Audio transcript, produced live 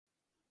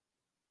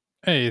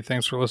Hey,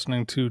 thanks for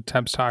listening to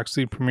Tebs Talks,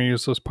 the Premier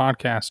Useless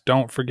podcast.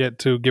 Don't forget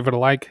to give it a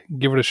like,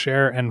 give it a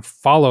share, and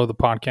follow the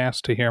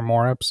podcast to hear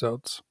more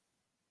episodes.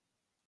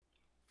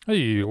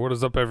 Hey, what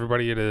is up,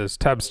 everybody? It is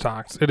Tebs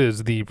Talks. It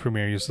is the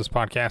Premier Useless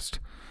podcast.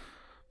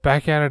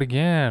 Back at it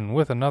again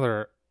with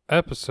another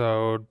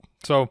episode.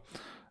 So,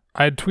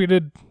 I had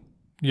tweeted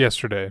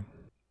yesterday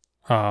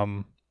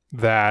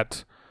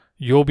that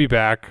You'll Be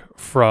Back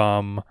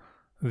from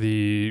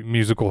the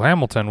musical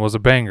Hamilton was a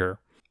banger.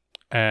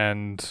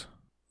 And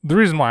the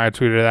reason why I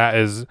tweeted that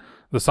is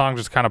the song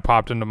just kind of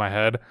popped into my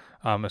head,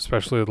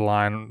 especially the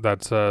line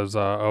that says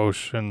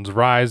 "Oceans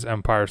rise,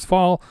 empires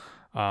fall."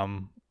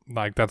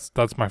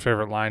 That's my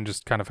favorite line,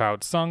 just kind of how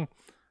it's sung.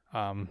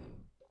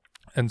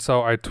 And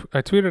so I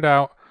tweeted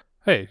out,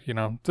 "Hey,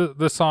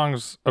 this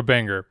song's a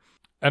banger."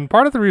 And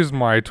part of the reason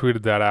why I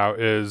tweeted that out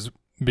is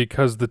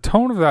because the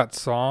tone of that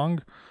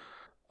song,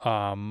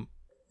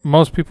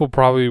 most people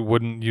probably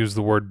wouldn't use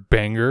the word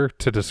banger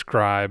to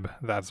describe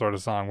that sort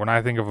of song. When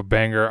I think of a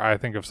banger, I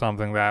think of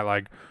something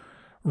that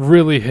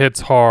really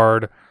hits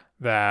hard,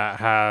 that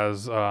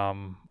has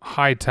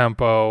high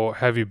tempo,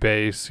 heavy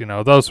bass,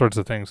 those sorts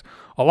of things.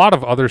 A lot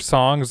of other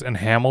songs in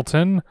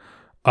Hamilton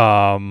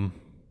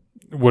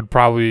would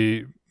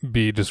probably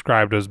be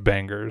described as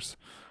bangers,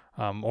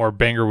 or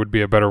banger would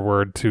be a better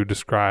word to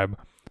describe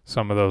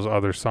some of those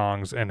other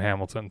songs in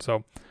Hamilton.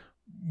 So,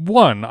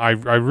 one, I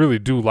really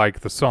do like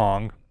the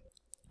song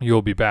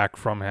You'll Be Back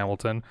from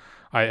Hamilton.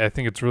 I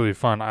think it's really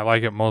fun. I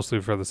like it mostly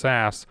for the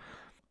sass.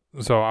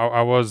 So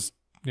I was,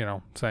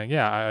 saying,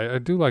 yeah, I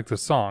do like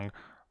this song.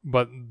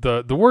 But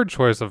the word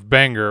choice of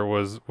banger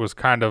was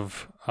kind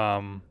of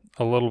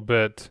a little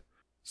bit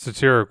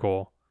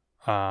satirical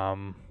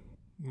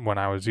when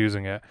I was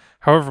using it.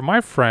 However,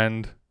 my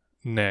friend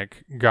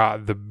Nick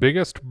got the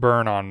biggest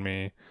burn on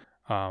me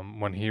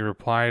when he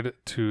replied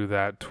to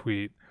that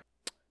tweet.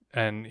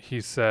 And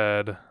he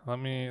said, let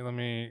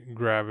me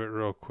grab it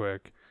real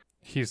quick.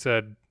 He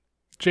said,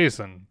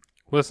 Jason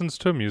listens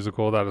to a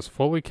musical that is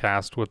fully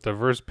cast with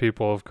diverse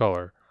people of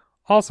color.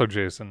 Also,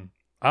 Jason,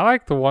 I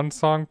like the one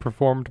song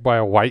performed by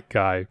a white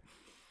guy.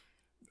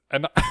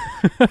 And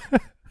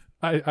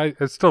I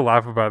still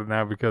laugh about it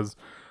now because,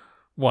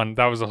 one,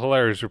 that was a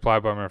hilarious reply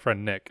by my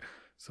friend Nick.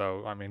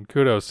 So,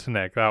 kudos to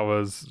Nick. That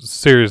was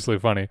seriously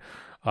funny.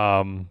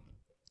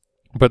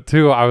 But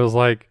two, I was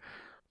like,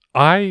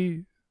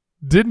 I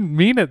didn't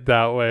mean it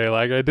that way.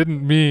 I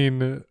didn't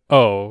mean,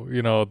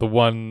 the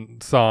one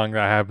song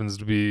that happens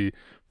to be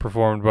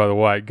performed by the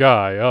white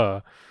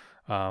guy.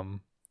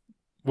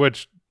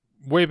 Which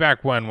way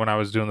back when I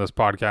was doing this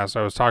podcast,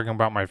 I was talking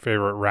about my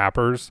favorite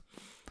rappers.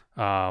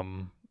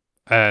 And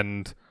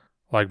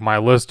my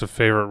list of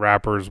favorite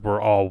rappers were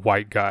all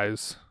white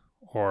guys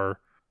or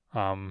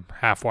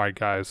half white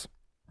guys.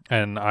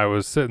 And I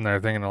was sitting there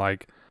thinking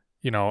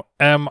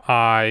am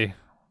I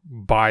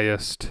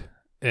biased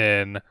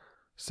in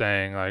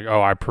saying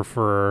I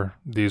prefer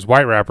these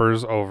white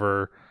rappers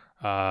over,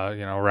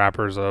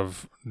 rappers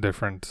of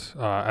different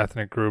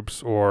ethnic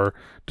groups or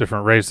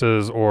different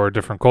races or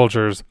different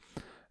cultures.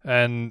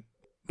 And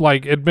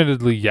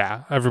admittedly,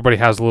 yeah, everybody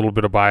has a little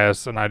bit of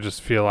bias. And I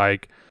just feel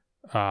like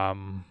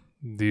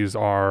these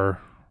are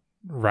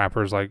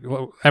rappers like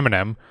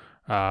Eminem,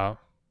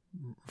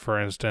 for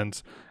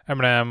instance,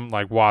 Eminem,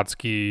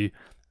 Watsky,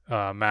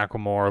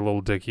 Macklemore,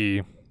 Lil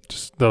Dicky,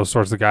 just those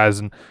sorts of guys.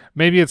 And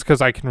maybe it's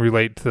because I can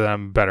relate to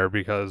them better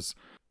because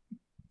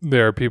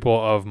they're people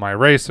of my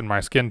race and my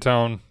skin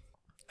tone.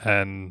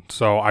 And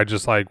so I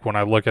just when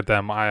I look at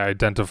them, I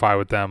identify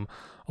with them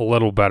a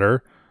little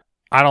better.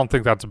 I don't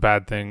think that's a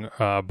bad thing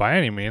by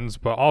any means,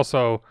 but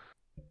also,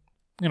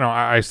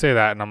 I say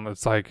that and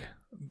it's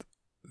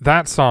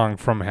that song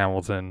from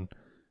Hamilton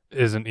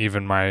isn't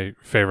even my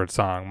favorite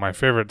song. My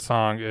favorite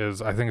song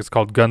is, I think it's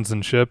called Guns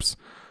and Ships,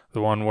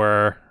 the one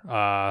where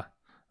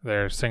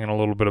they're singing a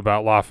little bit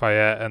about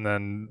Lafayette, and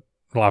then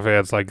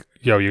Lafayette's like,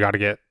 yo, you got to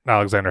get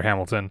Alexander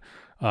Hamilton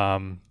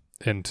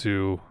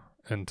into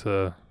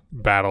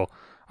battle.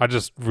 I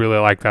just really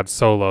like that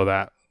solo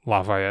that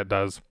Lafayette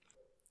does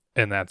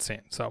in that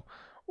scene. So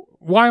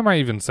why am I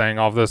even saying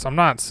all of this? I'm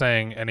not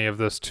saying any of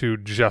this to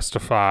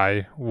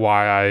justify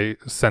why I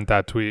sent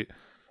that tweet.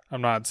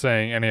 I'm not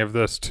saying any of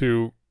this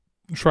to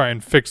try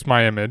and fix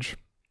my image,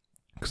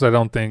 because I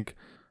don't think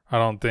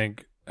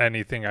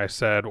anything I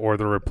said or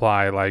the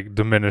reply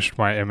diminished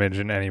my image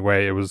in any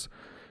way. It was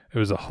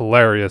a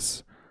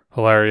hilarious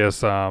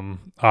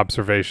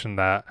observation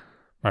that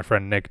my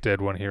friend Nick did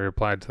when he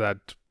replied to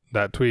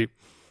that tweet.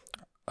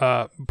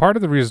 Part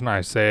of the reason I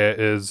say it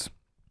is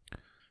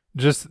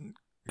just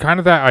kind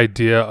of that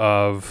idea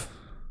of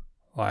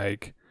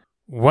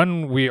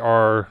when we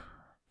are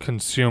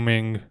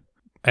consuming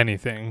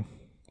anything,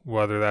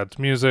 whether that's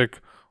music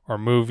or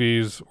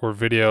movies or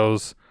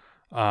videos,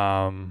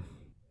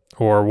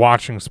 or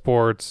watching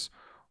sports,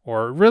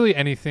 or really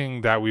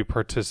anything that we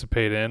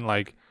participate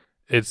in,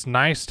 it's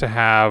nice to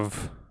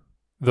have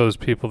those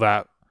people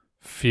that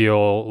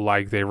feel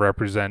like they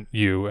represent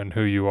you and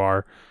who you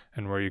are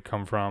and where you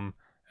come from,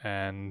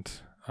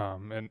 and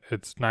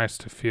it's nice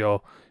to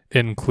feel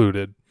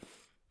included.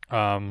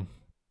 On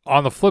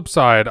the flip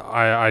side,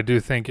 I do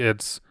think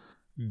it's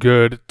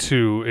good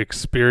to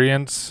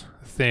experience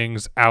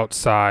things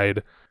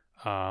outside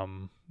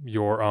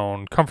your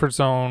own comfort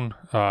zone,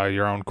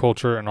 your own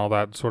culture, and all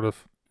that sort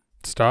of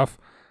stuff.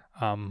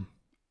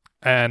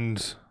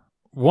 And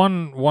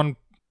one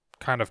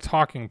kind of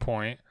talking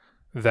point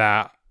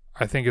that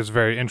I think is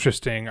very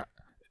interesting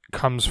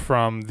comes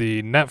from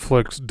the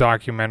Netflix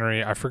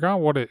documentary. I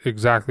forgot what it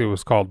exactly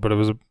was called, but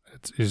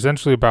it's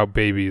essentially about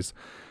babies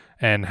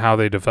and how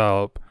they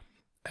develop.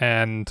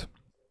 And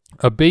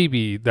a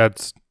baby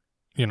that's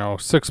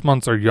 6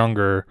 months or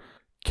younger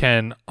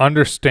can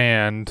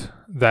understand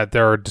that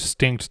there are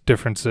distinct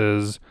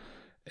differences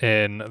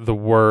in the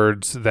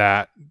words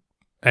that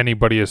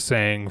anybody is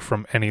saying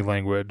from any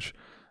language.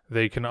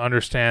 They can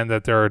understand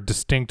that there are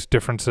distinct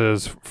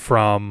differences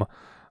from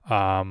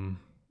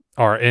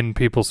or in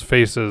people's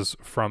faces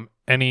from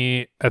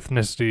any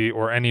ethnicity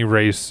or any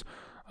race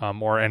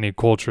or any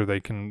culture. They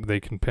can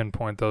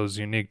pinpoint those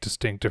unique,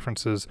 distinct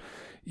differences,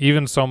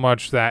 even so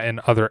much that in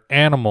other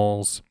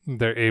animals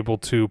they're able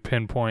to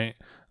pinpoint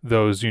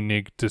those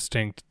unique,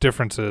 distinct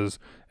differences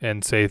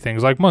and say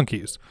things like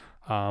monkeys,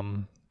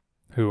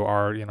 who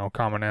are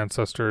common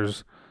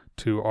ancestors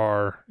to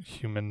our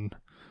human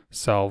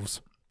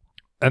selves.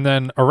 And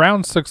then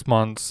around 6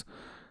 months,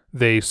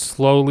 they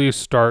slowly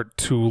start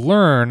to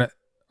learn,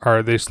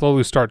 or they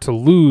slowly start to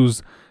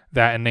lose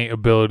that innate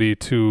ability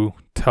to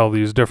tell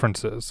these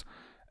differences.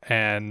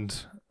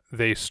 And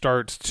they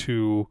start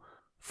to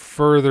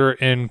further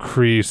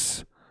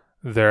increase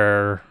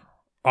their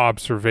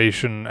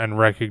observation and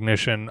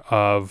recognition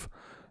of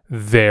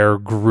their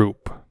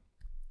group.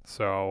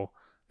 So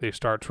they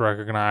start to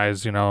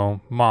recognize,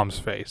 mom's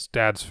face,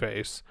 dad's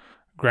face,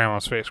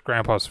 grandma's face,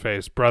 grandpa's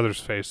face, brother's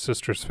face,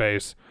 sister's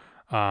face,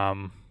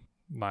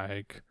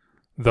 like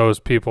those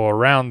people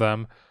around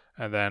them.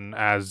 And then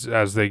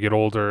as they get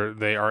older,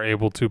 they are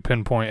able to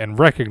pinpoint and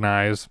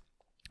recognize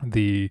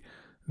the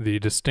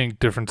distinct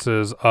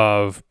differences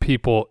of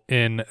people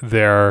in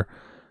their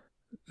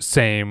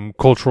same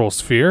cultural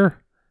sphere.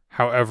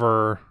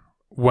 However,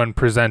 when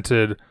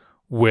presented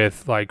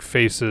with like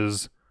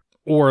faces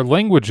or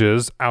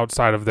languages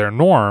outside of their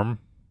norm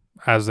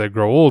as they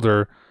grow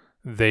older,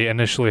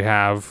 humans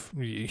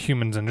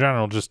in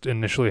general just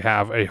initially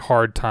have a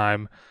hard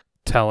time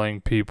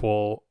telling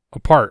people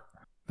apart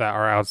that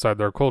are outside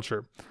their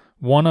culture.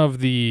 One of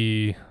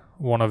the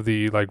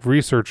like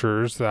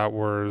researchers that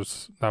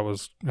was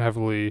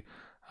heavily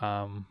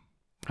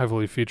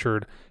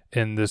featured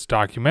in this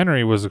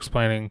documentary was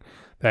explaining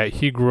that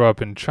he grew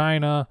up in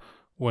China,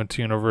 went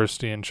to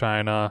university in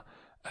China,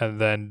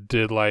 and then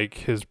did like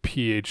his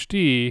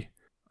PhD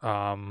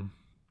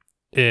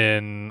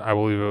in, I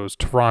believe it was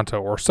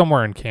Toronto or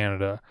somewhere in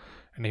Canada.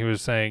 And he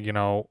was saying,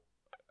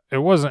 it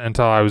wasn't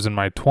until I was in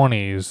my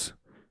 20s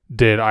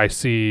did I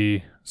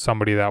see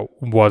somebody that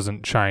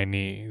wasn't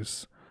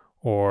Chinese,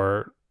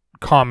 or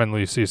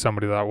commonly see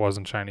somebody that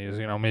wasn't Chinese.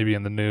 Maybe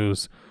in the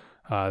news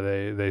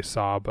they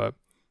saw, but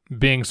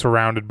being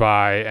surrounded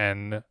by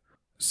and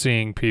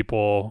seeing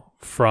people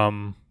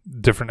from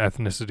different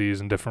ethnicities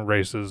and different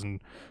races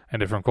and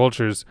different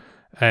cultures.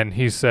 And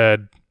he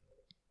said,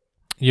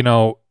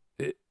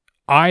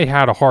 I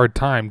had a hard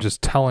time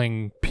just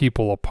telling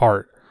people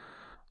apart.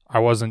 I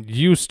wasn't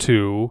used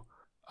to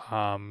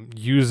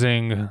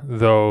using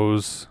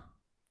those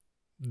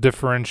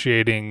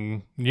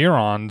differentiating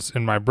neurons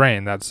in my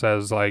brain that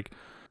says like,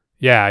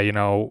 yeah,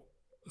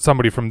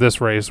 somebody from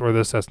this race or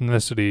this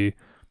ethnicity,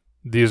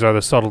 these are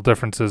the subtle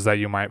differences that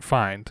you might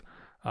find.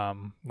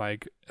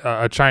 Like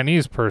a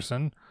Chinese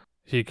person,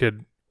 he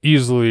could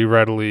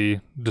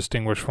readily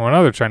distinguish from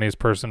another Chinese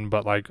person,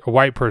 but like a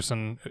white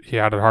person, he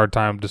had a hard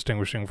time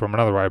distinguishing from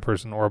another white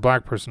person, or a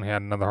black person, he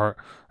had another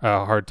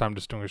hard time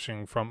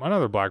distinguishing from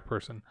another black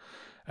person.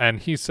 And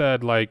he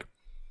said, like,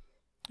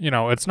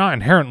 it's not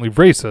inherently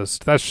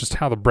racist. That's just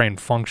how the brain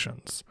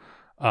functions.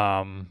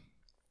 And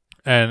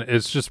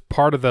it's just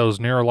part of those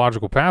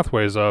neurological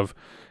pathways of,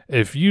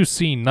 if you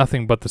see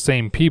nothing but the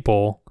same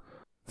people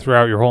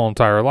throughout your whole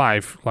entire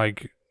life,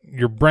 like,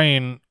 your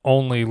brain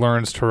only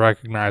learns to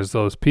recognize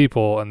those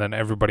people, and then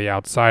everybody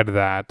outside of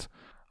that,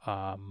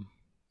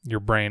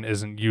 your brain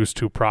isn't used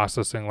to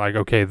processing like,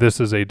 okay,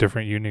 this is a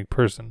different, unique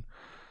person.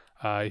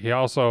 He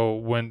also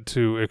went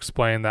to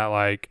explain that,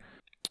 like,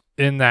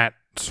 in that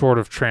sort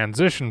of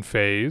transition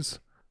phase,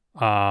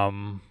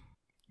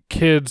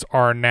 kids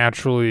are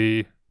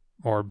naturally,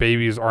 or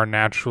babies are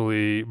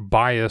naturally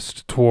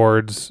biased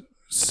towards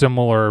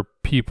similar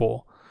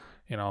people.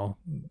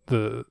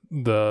 The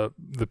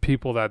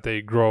people that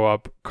they grow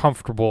up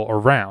comfortable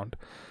around.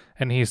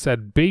 And he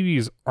said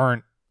babies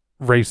aren't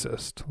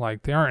racist.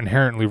 Like, they aren't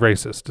inherently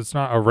racist. It's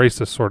not a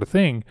racist sort of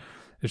thing.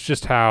 It's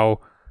just how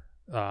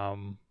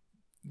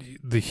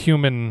the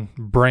human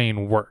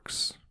brain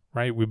works,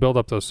 right? We build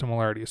up those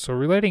similarities. So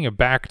relating it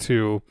back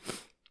to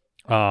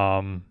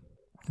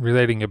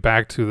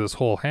this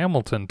whole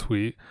Hamilton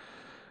tweet,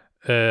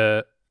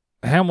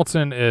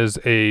 Hamilton is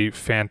a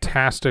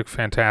fantastic,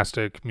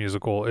 fantastic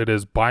musical. It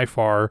is by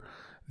far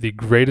the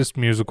greatest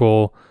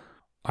musical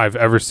I've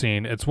ever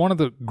seen. It's one of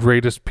the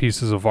greatest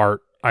pieces of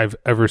art I've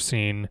ever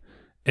seen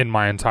in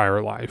my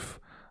entire life.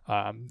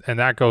 And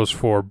that goes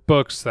for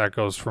books, that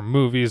goes for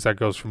movies, that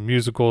goes for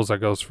musicals, that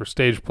goes for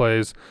stage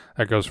plays,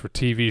 that goes for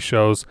TV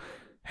shows.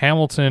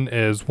 Hamilton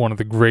is one of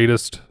the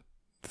greatest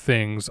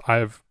things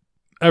I've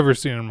ever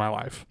seen in my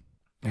life.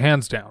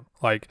 Hands down.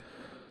 Like,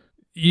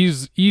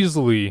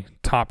 easily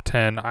top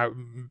 10,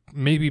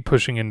 maybe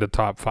pushing into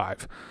top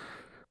 5.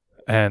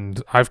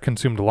 And I've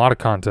consumed a lot of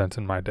content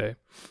in my day.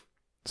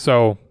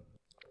 So,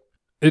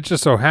 it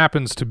just so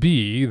happens to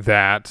be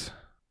that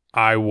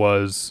I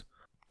was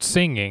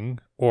singing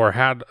or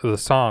had the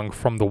song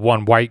from the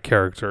one white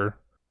character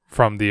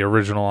from the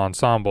original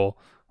ensemble,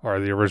 or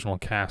the original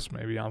cast.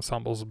 Maybe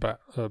ensemble is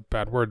a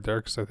bad word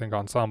there, because I think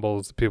ensemble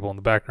is the people in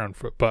the background.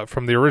 But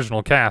from the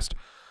original cast,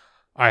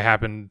 I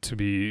happened to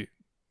be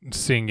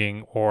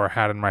singing or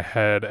had in my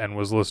head and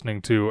was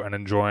listening to and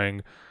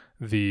enjoying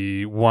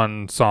the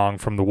one song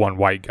from the one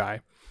white guy.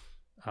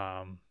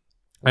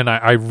 And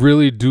I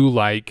really do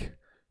like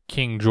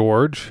King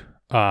George.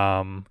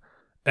 And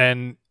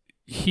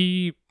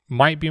he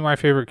might be my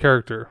favorite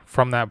character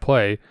from that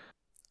play.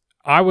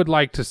 I would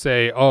like to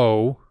say,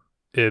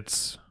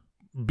 it's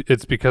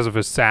because of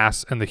his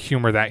sass and the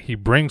humor that he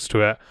brings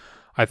to it.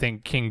 I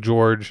think King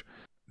George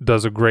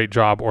does a great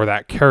job, or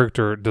that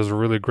character does a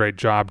really great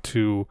job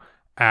to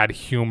add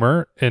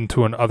humor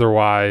into an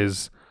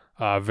otherwise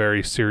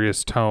very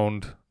serious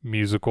toned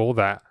musical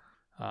that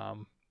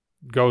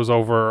goes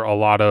over a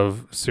lot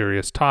of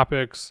serious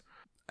topics.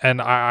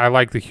 And I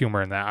like the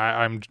humor in that.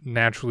 I'm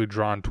naturally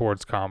drawn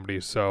towards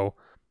comedy. So,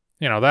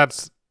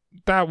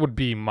 that would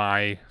be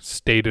my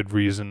stated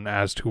reason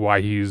as to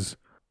why he's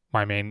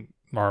my main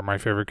or my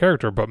favorite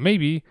character. But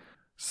maybe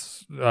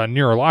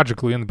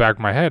neurologically in the back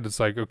of my head, it's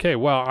like, okay,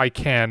 well, I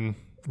can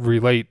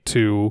relate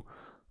to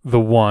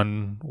the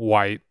one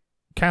white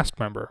cast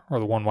member or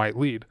the one white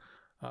lead.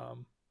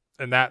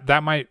 And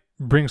that might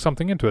bring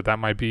something into it. That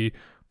might be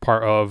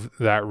part of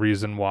that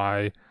reason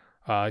why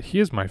he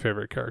is my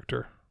favorite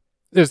character.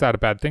 Is that a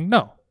bad thing?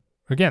 No.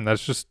 Again,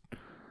 that's just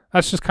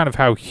kind of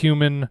how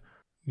human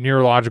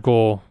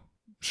neurological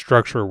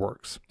structure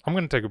works. I'm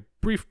going to take a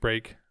brief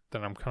break,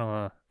 then I'm kind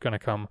of going to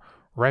come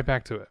right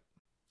back to it.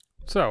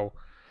 So,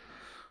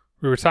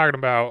 we were talking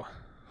about,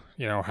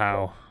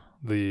 how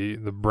the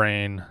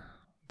brain,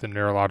 the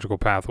neurological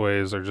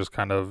pathways are just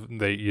kind of,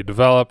 you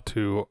develop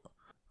to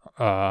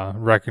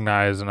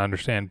recognize and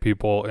understand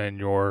people in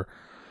your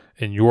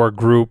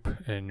group,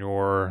 in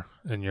your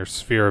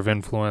sphere of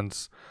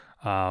influence,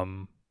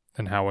 and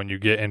how when you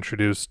get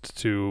introduced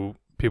to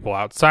people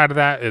outside of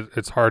that,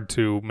 it's hard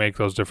to make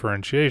those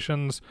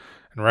differentiations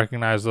and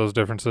recognize those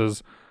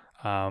differences.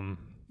 And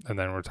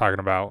then we're talking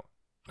about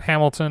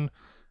Hamilton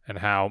and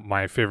how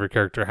my favorite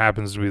character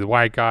happens to be the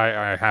white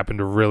guy. I happen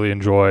to really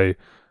enjoy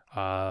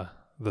the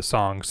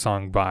song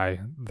sung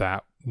by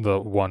the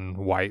one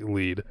white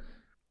lead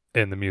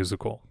in the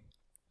musical.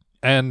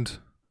 And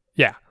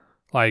yeah,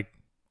 like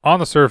on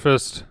the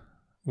surface,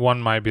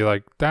 one might be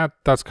like,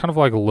 that's kind of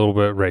like a little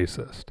bit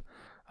racist.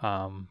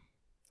 And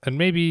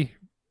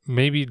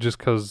maybe just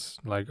because,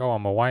 like,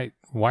 I'm a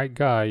white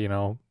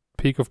guy,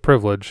 peak of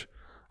privilege.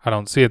 I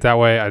don't see it that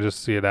way. I just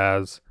see it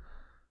as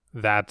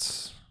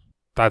that's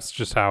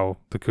just how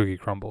the cookie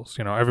crumbles.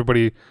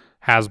 Everybody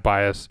has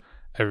bias.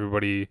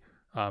 Everybody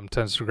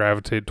tends to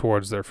gravitate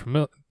towards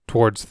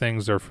towards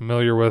things they're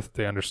familiar with,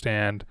 they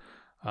understand.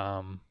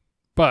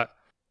 But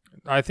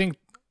I think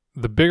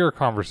the bigger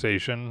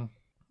conversation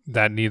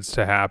that needs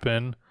to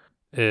happen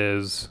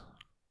is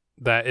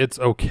that it's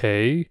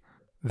okay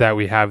that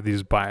we have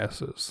these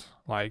biases.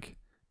 Like,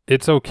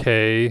 it's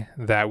okay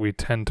that we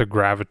tend to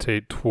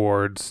gravitate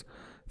towards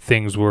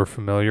things we're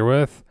familiar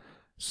with,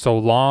 so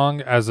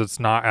long as it's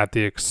not at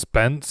the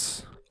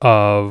expense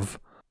of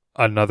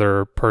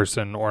another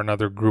person or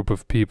another group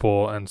of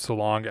people, and so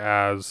long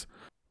as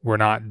we're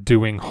not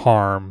doing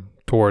harm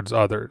towards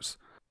others.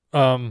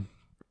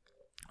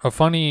 A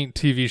funny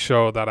TV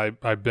show that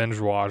I binge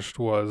watched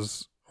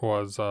was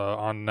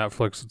on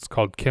Netflix. It's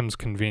called Kim's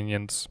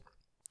Convenience,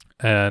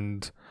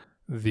 and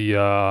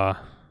the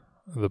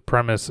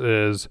premise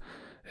is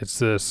it's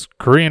this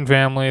Korean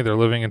family. They're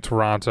living in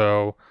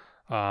Toronto.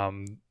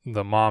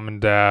 The mom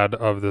and dad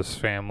of this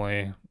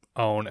family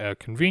own a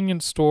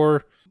convenience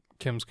store,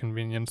 Kim's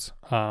Convenience,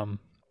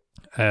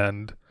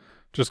 and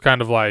just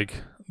kind of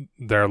like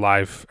their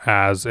life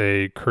as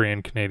a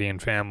Korean Canadian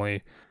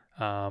family,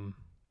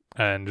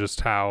 and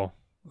just how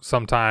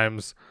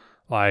sometimes,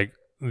 like,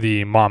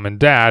 the mom and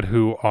dad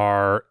who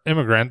are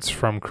immigrants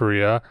from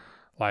Korea,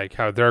 like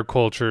how their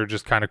culture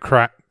just kind of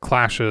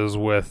clashes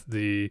with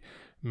the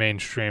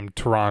mainstream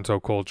Toronto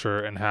culture,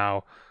 and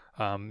how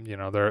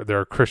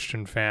they're a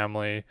Christian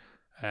family,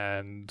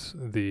 and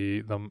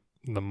the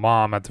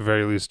mom at the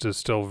very least is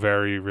still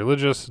very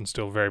religious and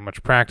still very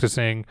much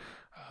practicing.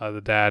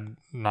 The dad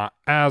not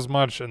as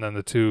much, and then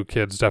the two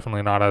kids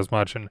definitely not as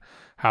much, and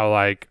how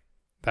like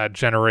that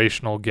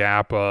generational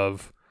gap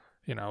of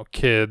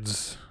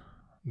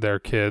their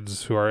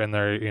kids who are in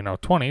their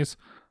 20s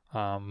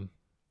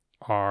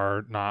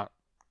are not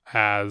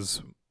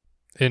as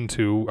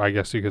into, I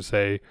guess you could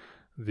say,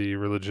 the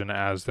religion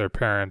as their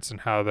parents,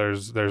 and how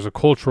there's a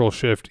cultural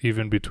shift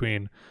even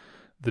between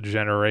the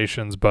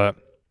generations. But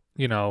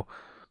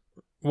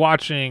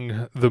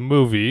watching the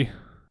movie,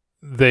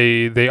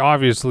 they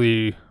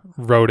obviously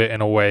wrote it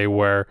in a way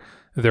where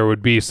there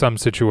would be some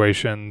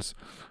situations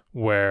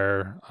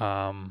where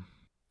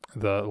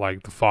the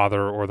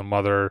father or the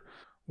mother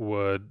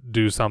would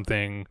do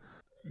something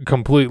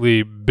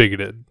completely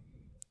bigoted,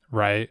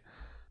 right?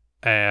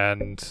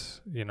 And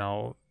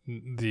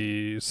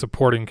the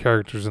supporting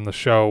characters in the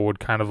show would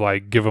kind of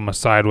like give them a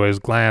sideways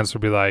glance or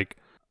be like,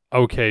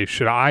 okay,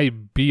 should I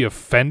be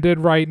offended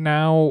right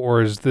now,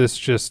 or is this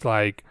just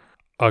like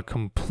a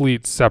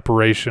complete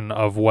separation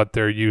of what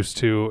they're used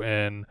to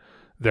in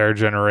their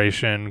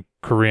generation,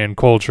 Korean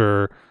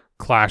culture,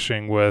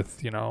 clashing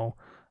with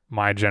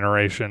my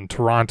generation,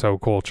 Toronto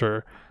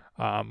culture?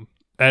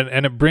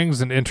 And it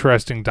brings an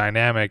interesting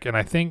dynamic. And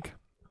I think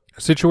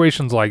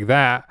situations like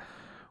that,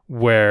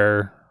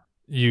 where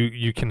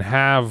you can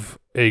have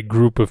a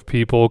group of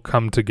people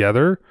come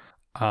together,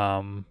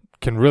 can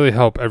really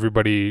help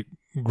everybody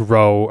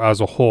grow as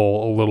a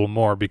whole a little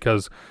more,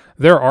 because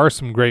there are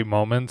some great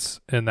moments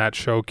in that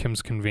show,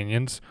 Kim's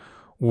Convenience,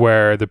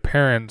 where the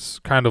parents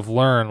kind of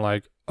learn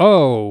like,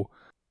 oh,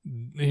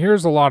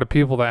 here's a lot of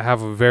people that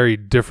have a very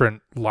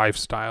different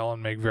lifestyle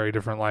and make very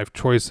different life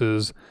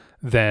choices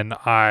than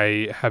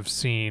I have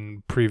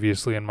seen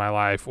previously in my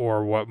life,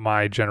 or what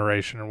my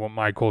generation and what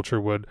my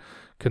culture would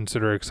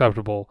consider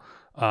acceptable.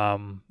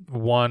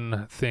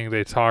 One thing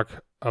they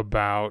talk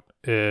about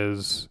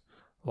is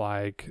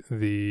like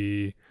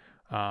the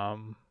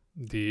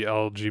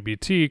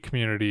LGBT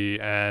community,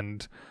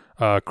 and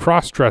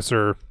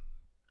cross-dresser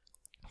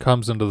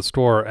comes into the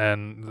store,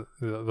 and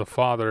the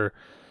father,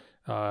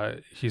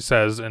 he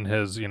says in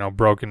his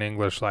broken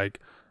English, like,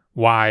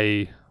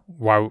 why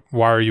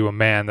are you a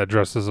man that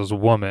dresses as a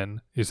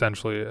woman,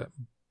 essentially,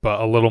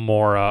 but a little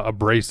more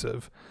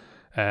abrasive.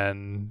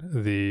 And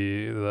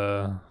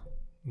the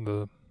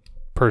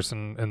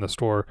person in the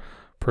store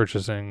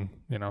purchasing,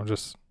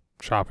 just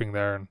shopping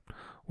there and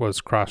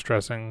was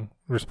cross-dressing,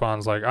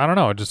 responds like, I don't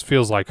know, it just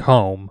feels like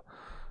home.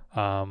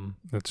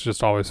 It's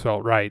just always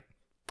felt right.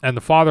 And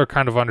the father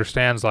kind of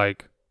understands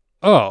like,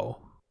 oh,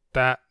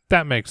 that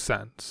makes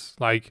sense.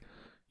 Like,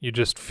 you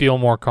just feel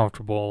more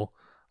comfortable.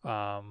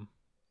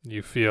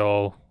 You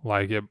feel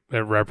like it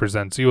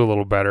represents you a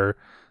little better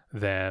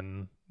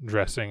than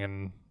dressing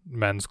in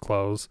men's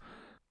clothes.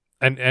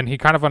 And he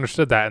kind of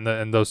understood that,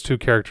 and those two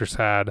characters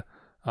had,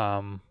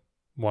 one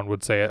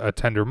would say, a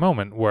tender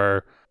moment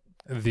where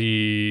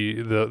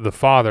the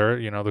father,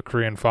 the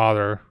Korean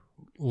father,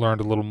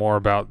 learned a little more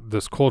about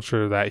this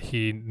culture that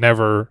he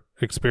never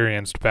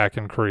experienced back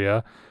in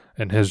Korea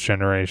in his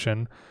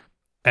generation,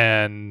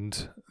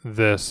 and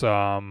this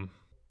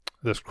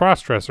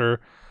crossdresser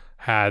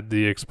had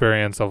the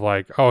experience of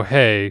like, oh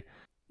hey,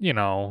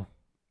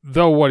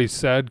 though what he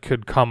said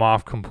could come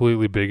off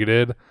completely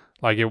bigoted,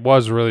 like it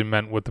was really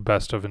meant with the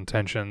best of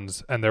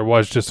intentions, and there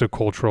was just a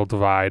cultural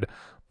divide,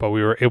 but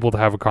we were able to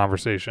have a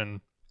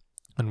conversation,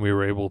 and we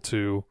were able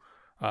to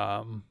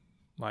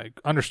like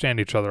understand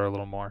each other a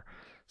little more.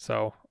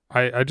 So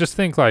I just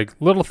think like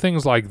little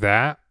things like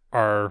that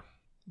are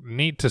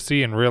neat to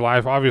see in real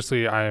life.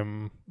 Obviously,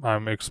 I'm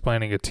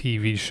explaining a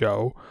TV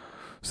show,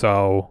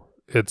 so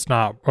it's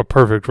not a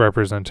perfect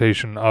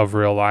representation of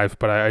real life,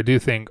 but I do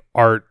think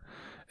art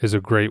is a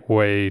great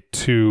way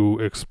to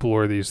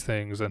explore these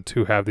things and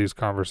to have these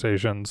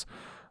conversations.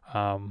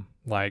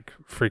 Like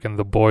freaking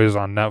The Boys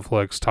on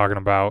Netflix, talking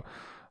about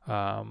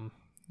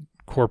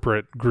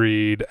corporate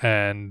greed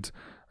and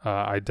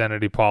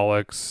identity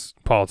politics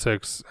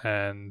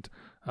and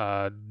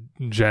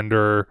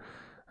gender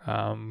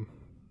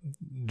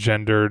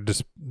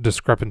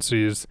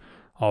discrepancies,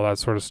 all that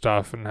sort of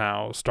stuff, and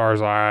how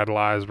stars are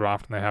idolized, but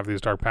often they have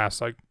these dark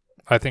pasts. Like,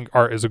 I think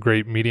art is a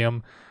great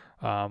medium,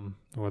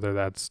 whether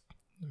that's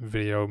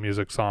video,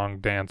 music, song,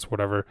 dance,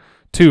 whatever,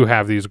 to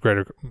have these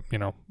greater,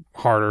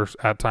 harder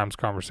at times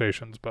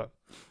conversations. But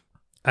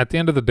at the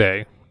end of the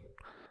day,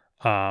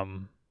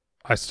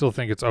 I still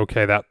think it's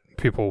okay that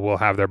people will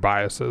have their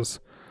biases.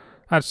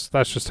 That's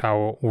just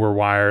how we're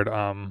wired.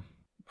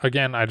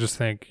 Again, I just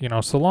think,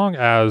 so long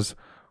as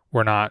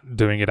we're not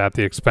doing it at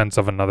the expense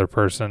of another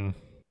person,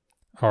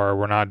 or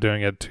we're not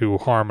doing it to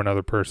harm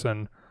another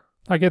person,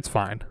 like, it's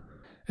fine.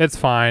 It's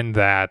fine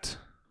that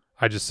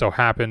I just so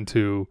happen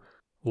to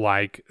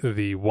like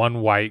the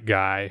one white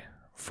guy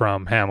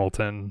from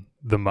Hamilton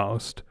the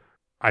most.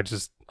 I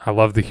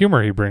love the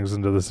humor he brings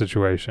into the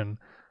situation.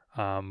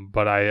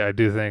 But I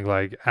do think,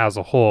 like, as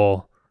a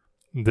whole,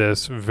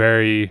 this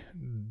very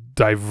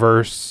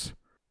diverse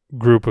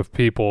group of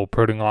people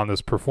putting on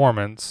this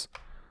performance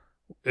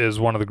is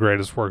one of the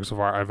greatest works of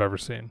art I've ever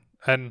seen.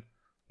 And,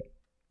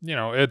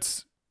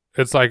 it's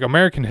like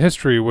American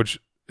history, which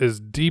is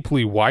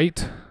deeply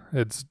white.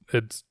 It's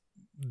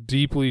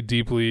deeply,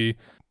 deeply,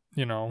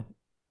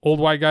 old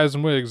white guys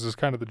in wigs is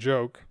kind of the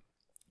joke.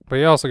 But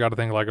you also got to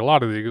think, like, a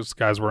lot of these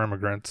guys were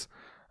immigrants,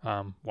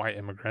 white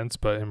immigrants,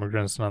 but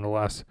immigrants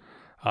nonetheless.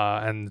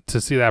 And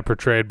to see that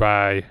portrayed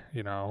by,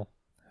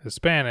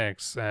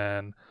 Hispanics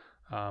and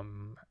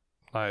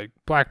like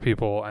black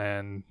people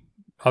and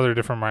other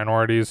different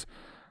minorities,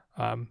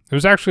 it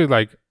was actually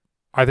like,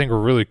 I think, a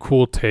really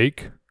cool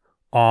take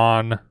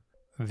on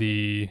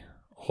the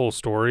whole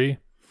story.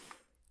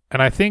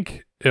 And I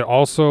think it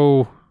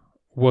also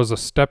was a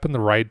step in the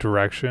right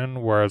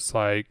direction where it's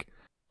like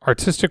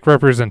artistic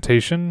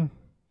representation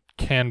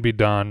can be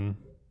done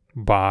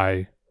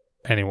by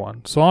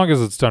anyone, so long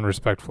as it's done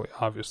respectfully,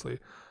 obviously.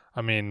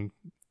 I mean,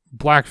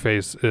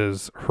 blackface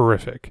is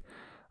horrific.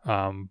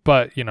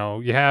 But, you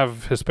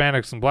have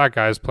Hispanics and black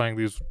guys playing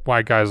these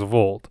white guys of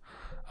old.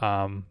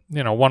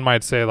 One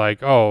might say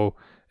like, oh,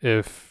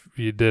 if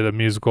you did a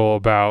musical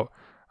about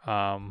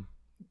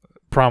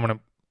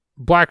prominent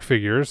black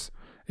figures,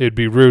 it'd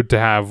be rude to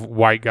have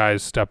white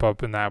guys step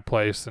up in that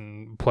place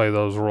and play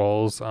those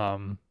roles.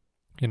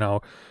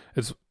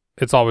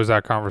 It's always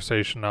that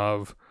conversation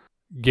of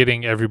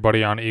getting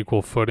everybody on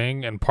equal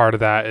footing, and part of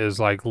that is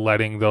like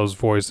letting those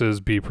voices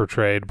be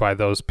portrayed by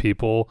those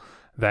people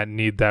that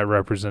need that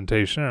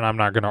representation, and I'm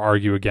not going to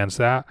argue against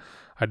that.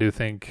 I do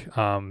think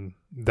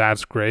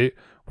that's great,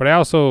 but I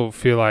also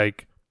feel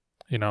like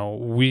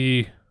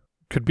we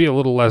could be a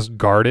little less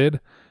guarded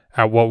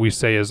at what we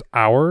say is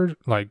ours,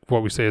 like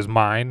what we say is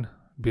mine.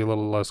 Be a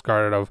little less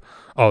guarded of,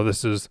 oh,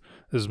 this is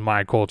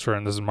my culture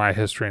and this is my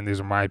history and these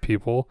are my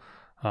people,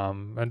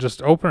 and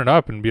just open it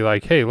up and be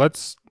like, hey,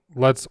 let's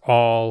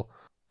all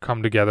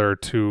come together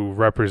to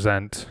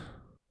represent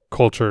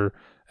culture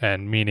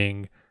and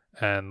meaning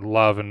and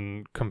love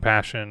and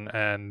compassion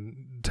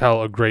and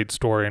tell a great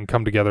story and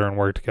come together and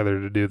work together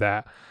to do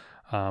that.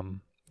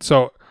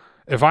 So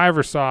if I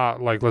ever saw,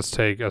 like, let's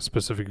take a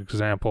specific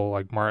example,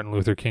 like Martin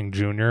Luther King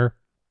Jr.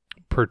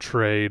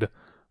 portrayed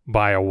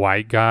by a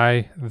white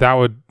guy, that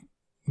would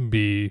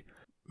be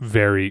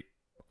very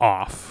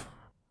off,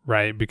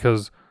 right?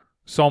 Because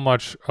so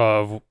much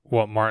of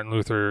what Martin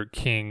Luther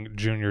King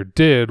Jr.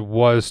 did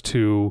was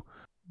to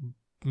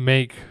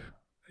make,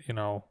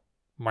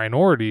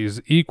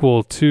 minorities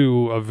equal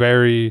to a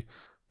very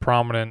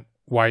prominent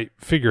white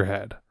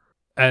figurehead.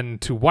 And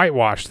to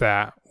whitewash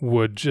that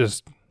would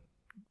just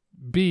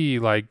be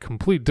like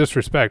complete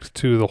disrespect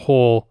to the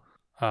whole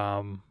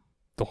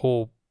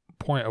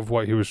point of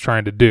what he was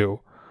trying to do.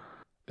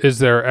 Is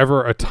there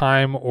ever a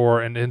time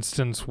or an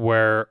instance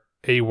where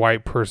a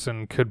white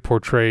person could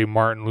portray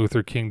Martin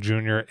Luther King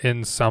Jr.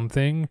 in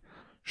something?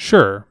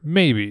 Sure,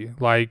 maybe.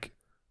 Like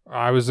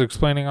I was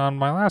explaining on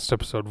my last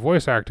episode,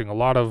 voice acting. A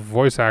lot of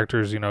voice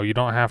actors, you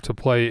don't have to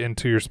play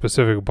into your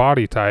specific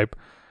body type.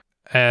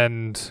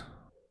 And,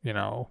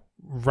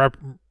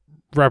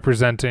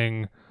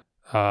 representing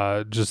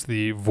just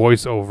the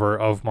voiceover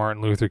of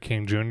Martin Luther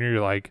King Jr.,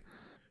 you're like,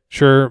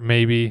 sure,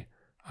 maybe.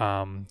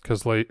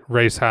 Because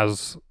race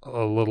has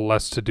a little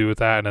less to do with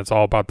that, and it's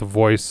all about the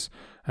voice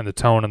and the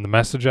tone and the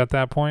message at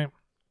that point.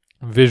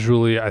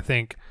 Visually, I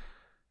think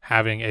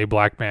having a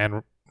black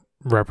man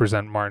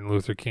represent Martin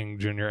Luther King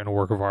Jr. in a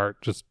work of art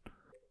just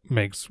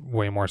makes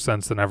way more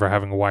sense than ever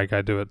having a white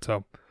guy do it.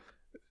 So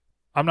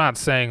I'm not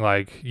saying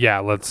like, yeah,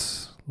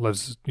 let's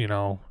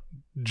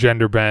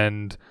gender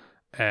bend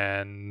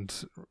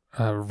and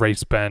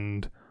race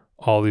bend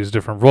all these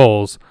different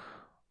roles.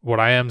 What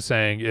I am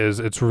saying is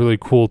it's really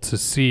cool to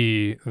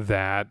see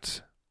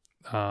that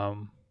a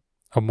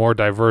more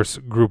diverse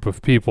group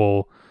of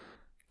people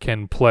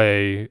can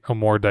play a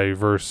more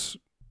diverse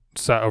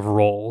set of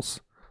roles.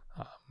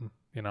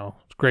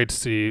 It's great to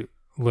see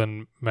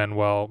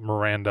Lin-Manuel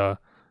Miranda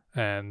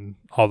and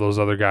all those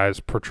other guys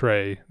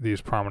portray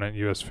these prominent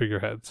U.S.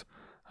 figureheads.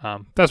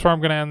 That's where I'm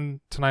going to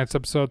end tonight's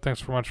episode.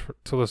 Thanks so much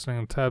for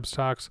listening to Tabs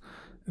Talks,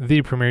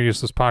 the premier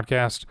useless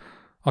podcast.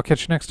 I'll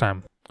catch you next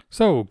time.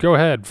 So go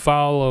ahead,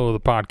 follow the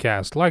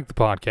podcast, like the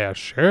podcast,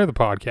 share the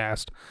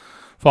podcast.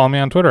 Follow me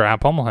on Twitter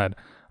 @Pummelhead.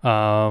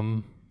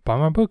 Buy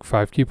my book,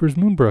 Five Keepers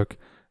Moonbrook.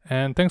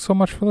 And thanks so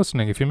much for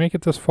listening. If you make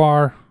it this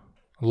far,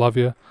 I love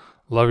you.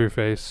 Love your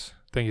face.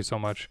 Thank you so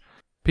much.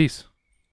 Peace.